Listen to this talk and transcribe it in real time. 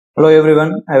Hello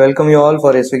everyone, I welcome you all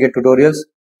for SVK tutorials.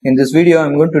 In this video, I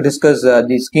am going to discuss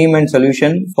the scheme and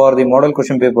solution for the model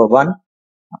question paper 1.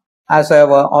 As I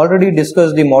have already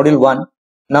discussed the module 1,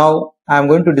 now I am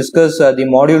going to discuss the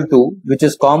module 2, which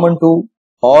is common to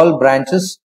all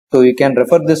branches. So you can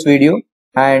refer this video,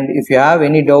 and if you have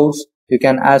any doubts, you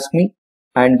can ask me.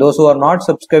 And those who are not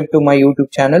subscribed to my YouTube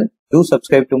channel, do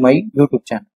subscribe to my YouTube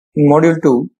channel. In module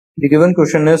 2, the given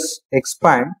question is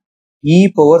expand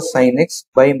e power sin x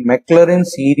by Maclaurin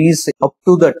series up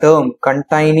to the term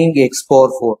containing x power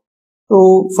 4.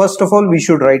 So first of all, we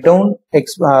should write down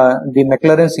the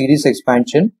Maclaurin series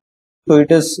expansion. So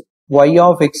it is y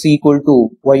of x equal to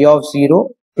y of 0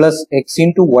 plus x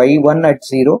into y1 at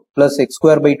 0 plus x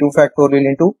square by 2 factorial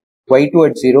into y2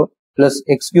 at 0 plus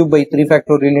x cube by 3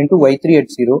 factorial into y3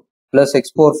 at 0 plus x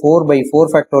power 4 by 4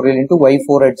 factorial into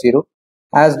y4 at 0.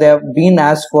 As they have been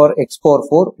asked for x power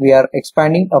 4, we are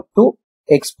expanding up to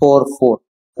x power 4.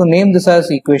 So name this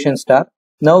as equation star.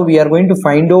 Now we are going to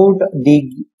find out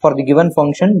for the given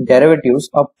function derivatives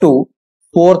up to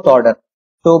 4th order.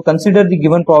 So consider the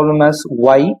given problem as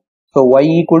y. So y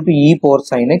equal to e power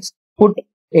sin x. Put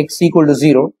x equal to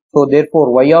 0. So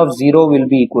therefore y of 0 will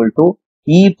be equal to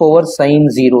e power sin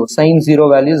 0. Sin 0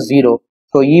 value is 0.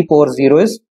 So e power 0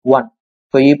 is 1.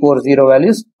 So e power 0 value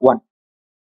is 1.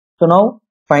 So now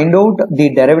find out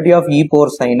the derivative of e power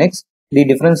sin x. The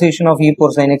differentiation of e power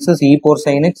sin x is e power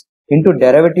sin x into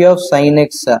derivative of sin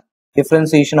x.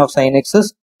 Differentiation of sin x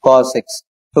is cos x.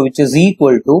 So which is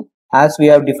equal to, as we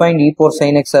have defined e power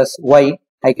sin x as y,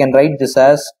 I can write this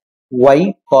as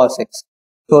y cos x.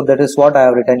 So that is what I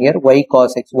have written here, y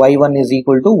cos x. y1 is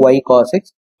equal to y cos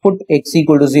x. Put x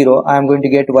equal to 0. I am going to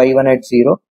get y1 at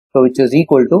 0. So which is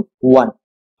equal to 1.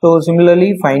 So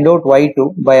similarly, find out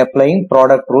y2 by applying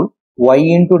product rule. Y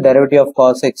into derivative of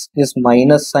cos x is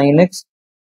minus sin x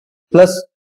plus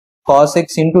cos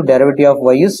x into derivative of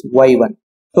y is y1.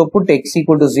 So put x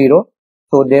equal to 0.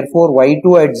 So therefore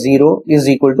y2 at 0 is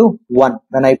equal to 1.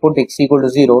 When I put x equal to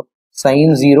 0,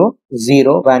 sin 0,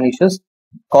 0 vanishes,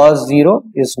 cos 0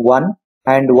 is 1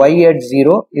 and y at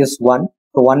 0 is 1.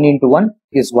 So 1 into 1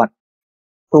 is 1.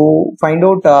 So find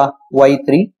out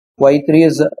y3. y3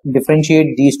 is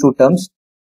differentiate these two terms.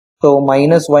 So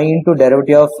minus y into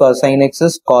derivative of sin x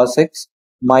is cos x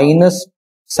minus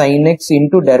sin x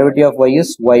into derivative of y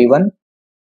is y1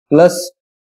 plus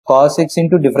cos x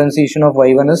into differentiation of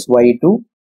y1 is y2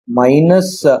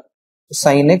 minus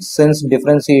sin x, since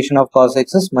differentiation of cos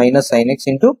x is minus sin x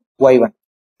into y1.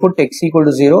 Put x equal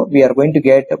to 0, we are going to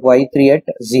get y3 at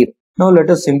 0. Now let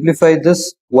us simplify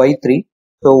this y3.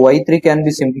 So y3 can be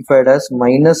simplified as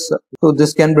minus, so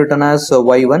this can be written as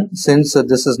y1, since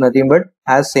this is nothing but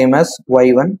as same as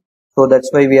y1. So that's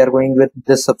why we are going with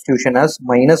this substitution as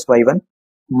minus y1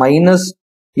 minus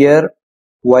here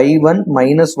y1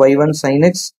 minus y1 sin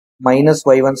x minus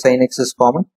y1 sin x is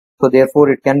common. So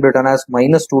therefore it can be written as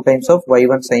minus 2 times of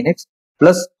y1 sin x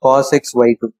plus cos x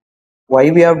y2. Why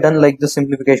we have done like this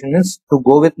simplification is to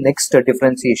go with next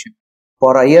differentiation.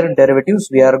 For higher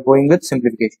derivatives, we are going with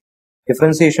simplification.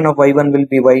 Differentiation of y1 will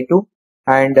be y2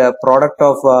 and product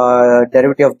of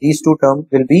derivative of these two terms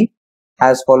will be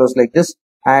as follows like this,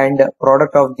 and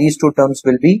product of these two terms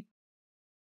will be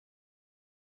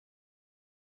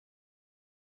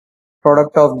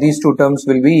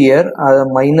here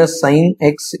minus sin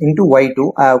x into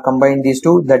y2. I have combined these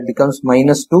two, that becomes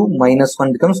minus 2 minus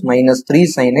 1 becomes minus 3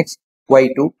 sin x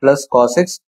y2 plus cos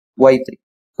x y3.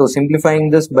 So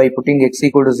simplifying this by putting x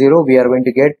equal to 0, we are going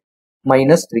to get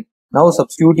minus 3. Now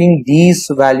substituting these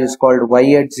values called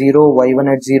y at 0, y1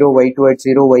 at 0, y2 at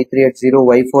 0, y3 at 0,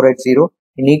 y4 at 0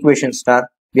 in equation star,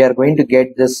 we are going to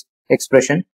get this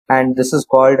expression, and this is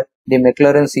called the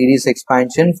Maclaurin series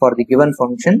expansion for the given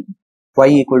function y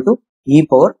equal to e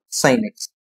power sin x.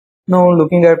 Now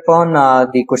looking upon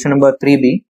the question number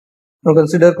 3b. Now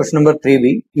consider question number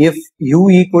 3b. If u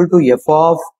equal to f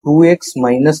of 2x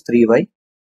minus 3y,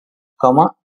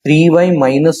 3y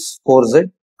minus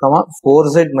 4z,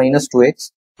 4z minus 2x,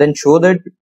 then show that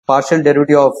partial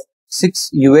derivative of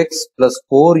 6ux plus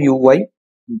 4uy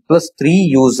plus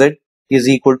 3uz is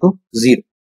equal to 0.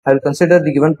 I will consider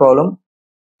the given problem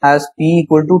as p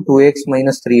equal to 2x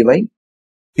minus 3y,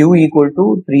 q equal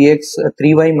to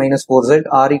 3y minus 4z,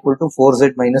 r equal to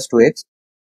 4z minus 2x.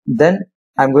 Then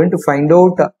I am going to find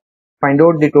out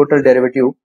the total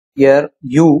derivative. Here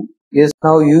u is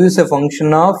a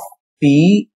function of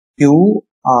p, q,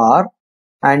 r,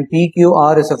 and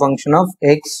PQR is a function of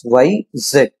x, y,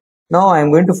 z. Now I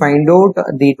am going to find out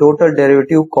the total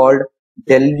derivative called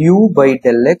del u by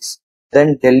del x,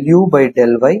 then del u by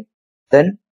del y,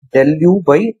 then del u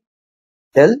by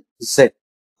del z.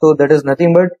 So that is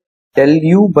nothing but del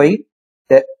u by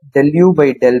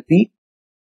del p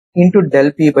into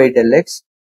del p by del x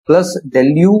plus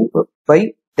del u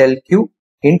by del q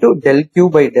into del q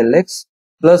by del x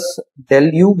plus del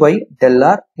u by del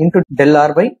r into del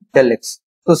r by del x.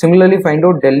 So similarly find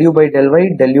out del u by del y,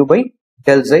 del u by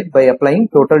del z by applying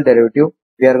total derivative.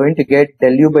 We are going to get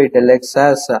del u by del x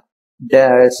as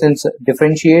since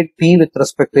differentiate p with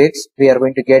respect to x, we are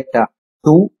going to get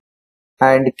 2,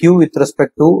 and q with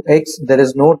respect to x, there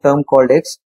is no term called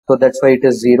x, so that's why it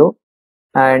is 0,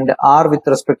 and r with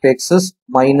respect to x is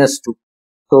minus 2.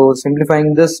 So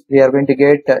simplifying this, we are going to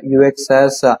get ux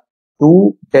as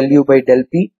 2 del u by del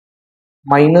p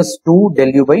minus 2 del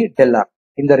u by del r.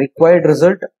 In the required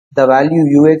result, the value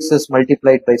ux is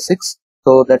multiplied by 6.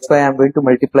 So that's why I am going to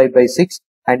multiply by 6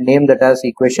 and name that as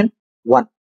equation 1.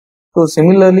 So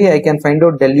similarly, I can find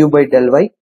out del u by del y.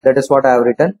 That is what I have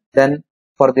written. Then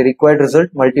for the required result,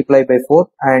 multiply by 4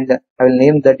 and I will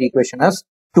name that equation as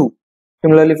 2.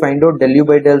 Similarly, find out del u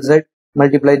by del z,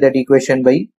 multiply that equation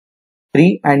by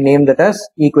 3 and name that as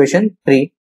equation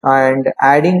 3. And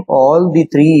adding all the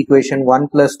three equation 1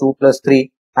 plus 2 plus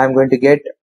 3, I am going to get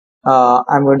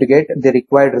the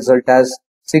required result as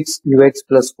 6 ux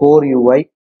plus 4 uy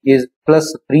is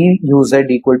plus 3 uz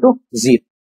equal to 0.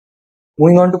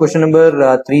 Moving on to question number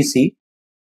 3c.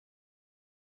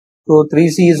 So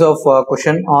 3c is of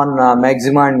question on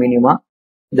maxima and minima.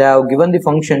 They have given the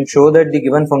function, show that the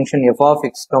given function f of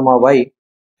x comma y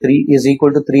 3 is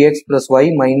equal to 3x plus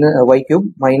y minus y cube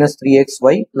minus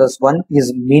 3xy plus 1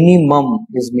 is minimum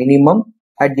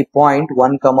at the point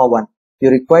 1 comma 1. You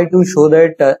require to show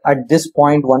that at this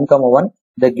point 1 comma 1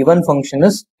 the given function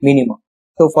is minimum.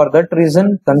 So for that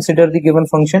reason, consider the given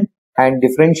function and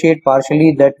differentiate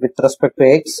partially that with respect to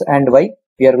x and y.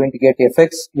 We are going to get fx,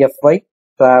 fy.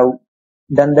 So I have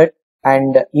done that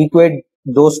and equate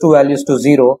those two values to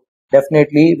 0.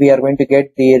 Definitely we are going to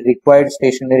get the required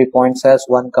stationary points as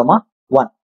 1 comma 1.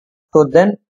 So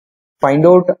then find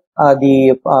out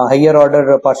the higher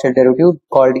order partial derivative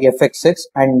called fxx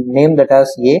and name that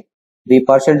as a. The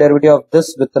partial derivative of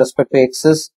this with respect to x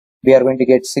is, we are going to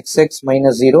get 6x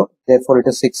minus 0, therefore it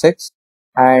is 6x,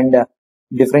 and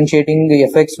differentiating the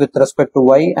fx with respect to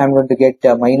y, I am going to get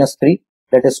minus 3,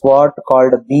 that is what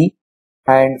called b,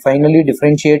 and finally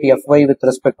differentiate fy with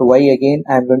respect to y again,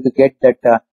 I am going to get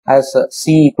that as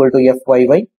c equal to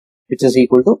fyy, which is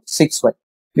equal to 6y.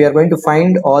 We are going to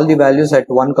find all the values at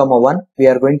 1 comma 1. We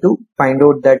are going to find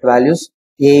out that values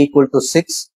a equal to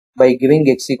 6 by giving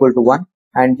x equal to 1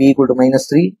 and b equal to minus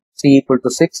 3, c equal to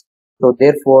 6. So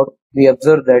therefore we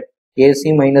observe that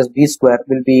ac minus b square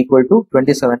will be equal to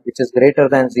 27, which is greater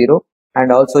than 0,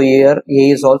 and also here a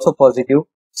is also positive.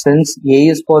 Since a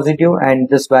is positive and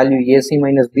this value ac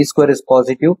minus b square is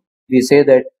positive, we say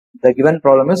that the given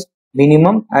problem is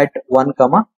minimum at 1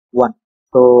 comma 1.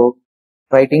 So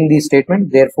writing the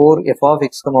statement, therefore f of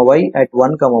x comma y at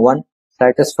 1 comma 1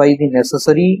 satisfy the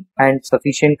necessary and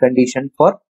sufficient condition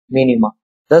for minima.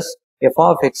 Thus f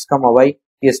of x comma y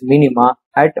is minima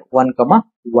at 1 comma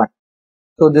 1.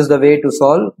 So this is the way to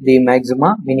solve the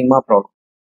maxima minima problem.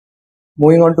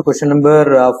 Moving on to question number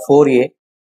 4a.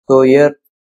 So here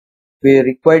we are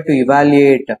required to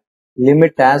evaluate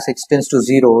limit as x tends to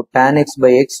 0 tan x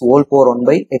by x whole power 1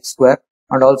 by x square,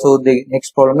 and also the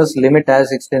next problem is limit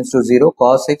as x tends to 0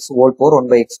 cos x whole power 1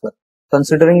 by x square.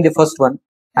 Considering the first one,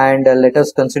 and let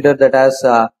us consider that as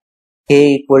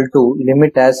k equal to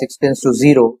limit as x tends to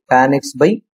 0 tan x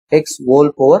by x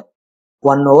whole power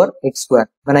 1 over x square.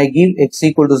 When I give x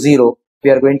equal to 0, we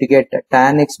are going to get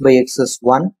tan x by x is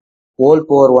 1, whole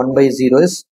power 1 by 0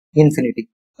 is infinity.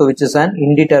 So which is an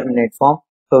indeterminate form.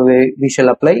 So we shall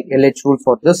apply LH rule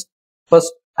for this.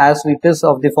 First, as it is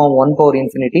of the form 1 power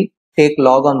infinity, take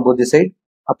log on both the side.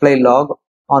 Apply log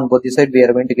on both the side. We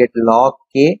are going to get log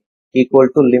k equal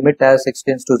to limit as x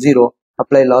tends to 0.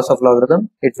 Apply loss of logarithm.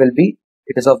 It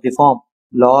is of the form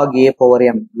log a power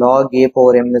m. Log a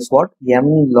power m is what? M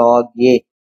log a.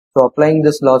 So applying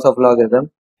this loss of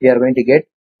logarithm, we are going to get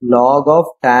log of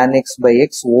tan x by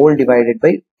x whole divided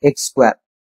by x square.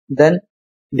 Then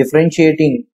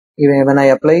differentiating, even when I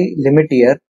apply limit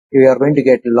here, we are going to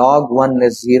get log 1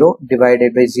 is 0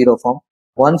 divided by 0 form.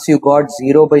 Once you got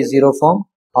 0 by 0 form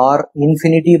or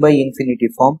infinity by infinity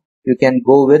form, you can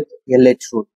go with LH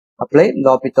rule. Apply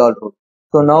L'Hopital rule.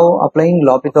 So now applying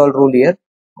L'Hopital rule here,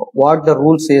 what the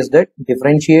rule says that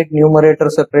differentiate numerator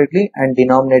separately and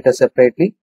denominator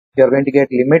separately. You are going to get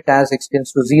limit as x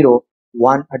tends to 0,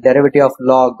 a derivative of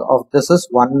log of this is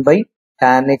 1 by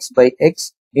tan x by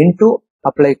x into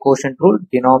apply quotient rule,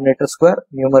 denominator square,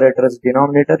 numerator is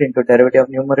denominator into derivative of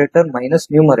numerator minus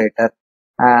numerator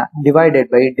divided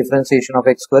by differentiation of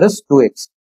x square is 2x.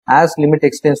 As limit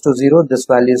x tends to 0, this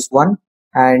value is 1,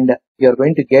 and you are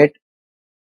going to get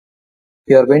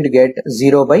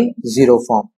 0 by 0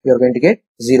 form. You are going to get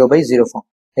 0 by 0 form.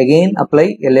 Again,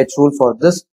 apply LH rule for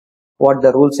this. What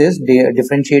the rule says,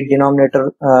 differentiate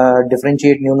numerator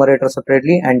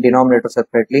separately and denominator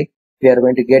separately. We are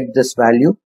going to get this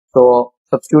value. So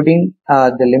substituting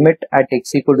the limit at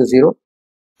x equal to 0,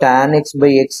 tan x by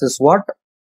x is what?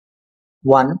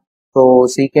 1. So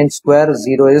secant square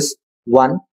 0 is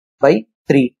 1 by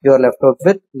 3. You are left out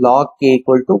with log k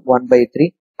equal to 1 by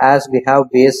 3. As we have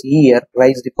base e here,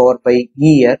 raise the power by e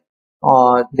here.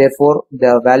 Therefore,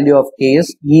 the value of k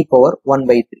is e power 1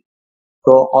 by 3.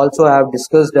 So also I have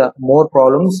discussed more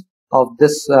problems of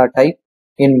this type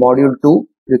in module 2.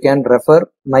 You can refer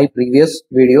my previous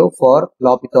video for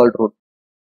L'Hopital rule.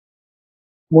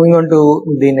 Moving on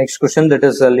to the next question, that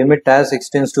is limit as x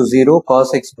tends to 0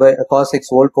 cos x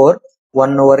whole power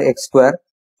 1 over x square.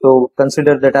 So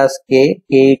consider that as k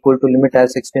equal to limit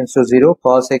as x tends to 0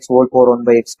 cos x whole power 1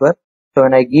 by x square. So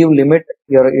when I give limit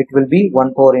here, it will be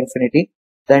 1 power infinity.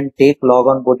 Then take log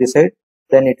on both the sides.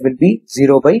 Then it will be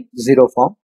 0 by 0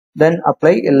 form. Then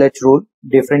apply LH rule,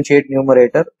 differentiate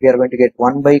numerator. We are going to get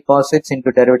 1 by cos x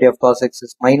into derivative of cos x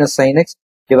is minus sin x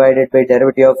divided by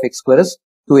derivative of x square is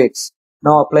 2x.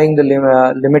 Now applying the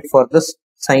limit for this,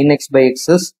 sin x by x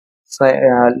is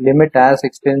limit as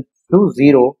x tends to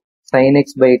 0, sin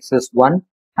x by x is 1,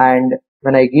 and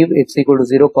when I give x equal to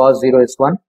 0, cos 0 is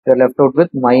 1, you are left out with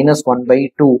minus 1 by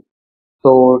 2.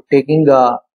 So taking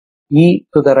e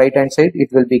to the right hand side, it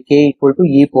will be k equal to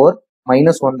e power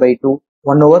minus 1 by 2,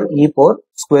 1 over e power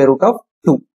square root of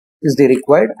 2 is the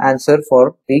required answer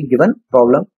for the given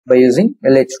problem by using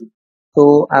LH rule.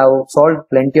 So I have solved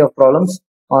plenty of problems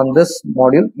on this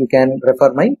module. You can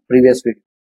refer my previous video.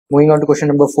 Moving on to question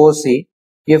number 4c.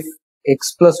 If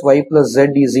x plus y plus z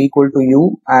is equal to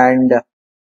u and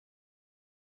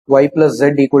y plus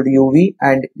z equal to uv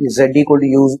and z equal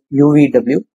to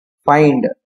uvw, find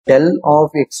del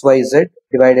of xyz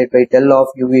divided by del of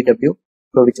uvw.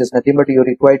 So which is nothing but you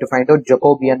require to find out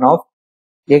Jacobian of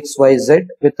xyz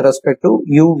with respect to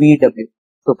uvw.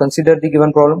 So consider the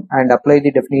given problem and apply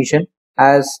the definition.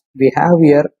 As we have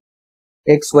here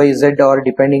xyz are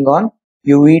depending on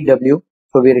uvw,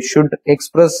 so we should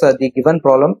express the given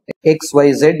problem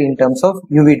xyz in terms of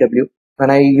uvw. When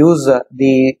I use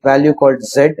the value called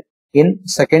z in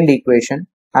second equation,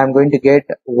 I am going to get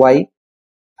y,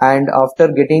 and after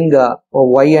getting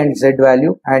y and z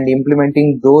value and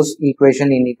implementing those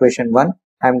equation in equation 1,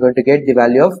 I am going to get the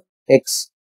value of x.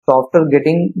 So after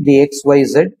getting the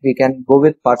xyz, we can go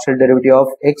with partial derivative of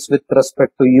x with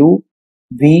respect to u,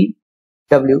 v,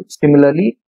 w.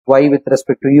 Similarly, y with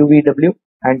respect to uvw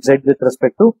and z with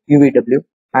respect to uvw,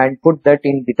 and put that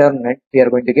in determinant. We are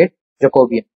going to get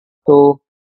Jacobian. So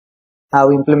I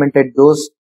have implemented those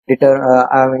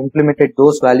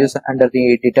values under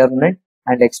the determinant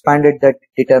and expanded that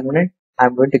determinant. I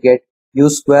am going to get u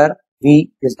square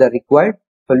v is the required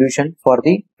solution for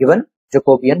the given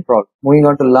Jacobian problem. Moving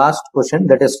on to last question,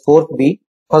 that is 4th B.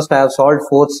 First I have solved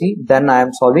 4th C, then I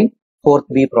am solving 4th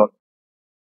B problem.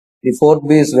 The 4th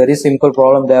B is very simple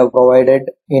problem they have provided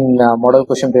in model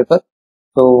question paper.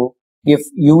 So if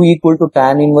u equal to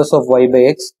tan inverse of y by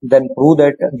x, then prove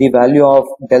that the value of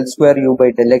del square u by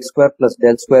del x square plus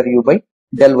del square u by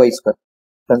del y square.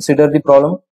 Consider the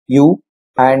problem u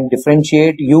and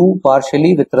differentiate u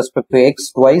partially with respect to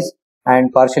x twice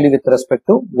and partially with respect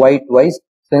to y twice,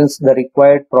 since the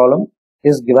required problem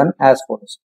is given as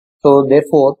follows. So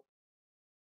therefore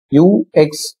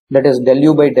ux, that is del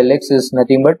u by del x, is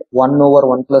nothing but 1 over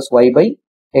 1 plus y by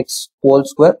x whole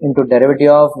square into derivative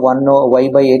of 1 over y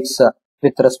by x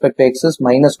with respect to x is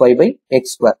minus y by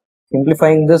x square.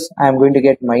 Simplifying this, I am going to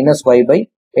get minus y by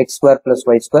x square plus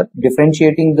y square.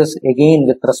 Differentiating this again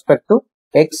with respect to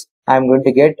x, I am going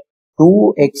to get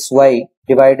 2xy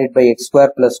divided by x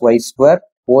square plus y square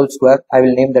whole square. I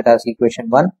will name that as equation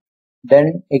 1.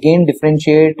 Then again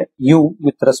differentiate u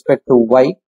with respect to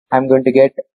y. I am going to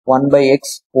get 1 by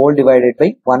x whole divided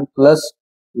by 1 plus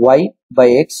y by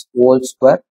x whole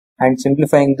square, and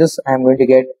simplifying this, I am going to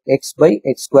get x by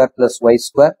x square plus y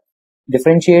square.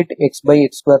 Differentiate x by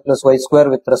x square plus y square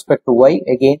with respect to y.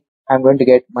 Again I am going to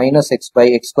get minus x by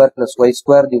x square plus y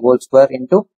square the whole square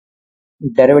into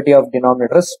derivative of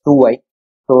denominator is 2y.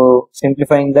 So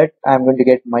simplifying that, I am going to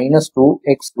get minus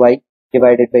 2xy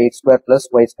divided by x square plus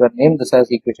y square. Name this as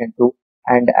equation 2,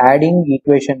 and adding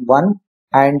equation 1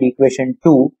 and equation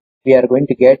 2, we are going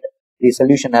to get the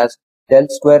solution as del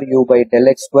square u by del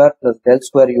x square plus del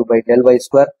square u by del y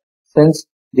square. Since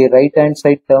the right hand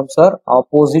side terms are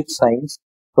opposite signs,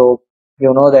 so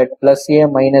you know that plus a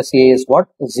minus a is what?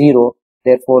 0.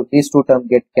 Therefore, these two terms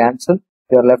get cancelled.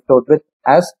 You are left out with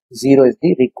as 0 is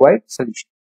the required solution.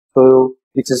 So,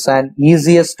 which is an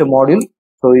easiest module.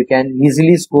 So, you can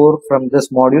easily score from this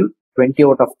module 20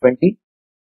 out of 20.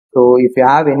 So, if you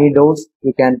have any doubts,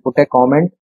 you can put a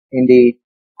comment in the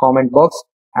comment box.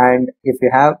 And if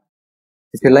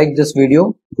you like this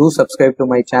video, do subscribe to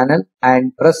my channel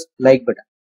and press like button.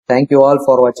 Thank you all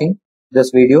for watching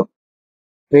this video.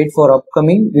 Wait for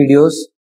upcoming videos